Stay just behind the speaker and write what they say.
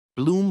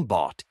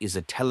Bloombot is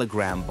a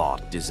Telegram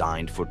bot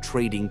designed for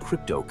trading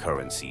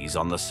cryptocurrencies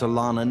on the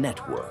Solana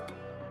network.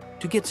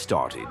 To get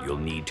started, you'll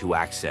need to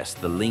access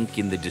the link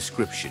in the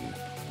description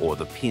or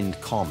the pinned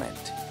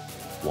comment.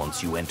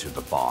 Once you enter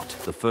the bot,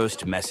 the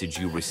first message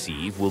you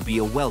receive will be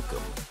a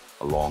welcome,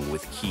 along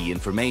with key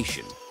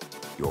information,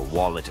 your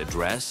wallet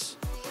address,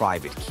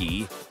 private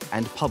key,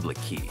 and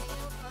public key.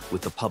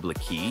 With the public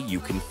key, you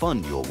can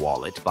fund your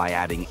wallet by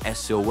adding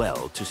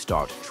SOL to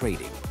start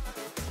trading.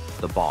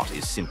 The bot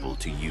is simple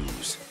to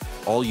use.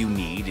 All you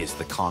need is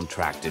the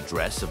contract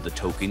address of the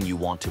token you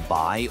want to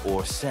buy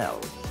or sell.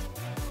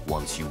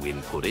 Once you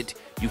input it,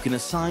 you can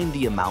assign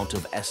the amount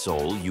of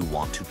SOL you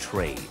want to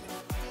trade.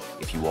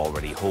 If you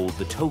already hold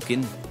the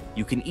token,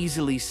 you can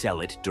easily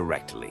sell it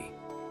directly.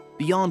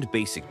 Beyond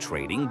basic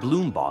trading,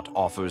 Bloombot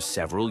offers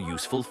several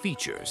useful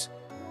features.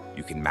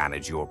 You can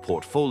manage your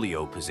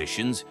portfolio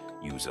positions,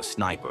 use a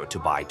sniper to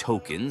buy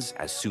tokens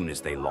as soon as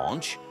they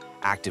launch,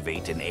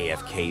 activate an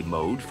AFK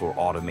mode for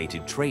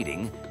automated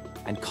trading,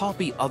 and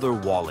copy other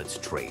wallets'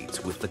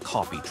 trades with the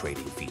copy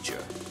trading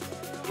feature.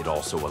 It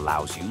also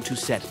allows you to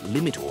set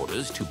limit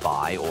orders to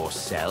buy or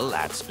sell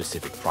at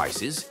specific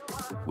prices,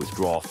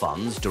 withdraw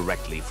funds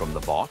directly from the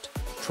bot,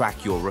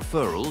 track your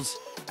referrals,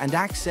 and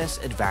access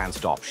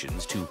advanced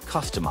options to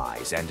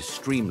customize and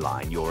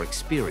streamline your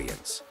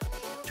experience.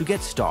 To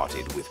get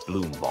started with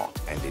Bloombot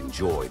and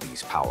enjoy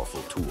these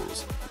powerful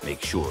tools,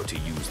 make sure to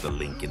use the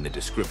link in the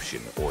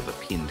description or the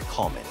pinned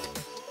comment.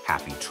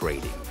 Happy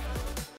trading!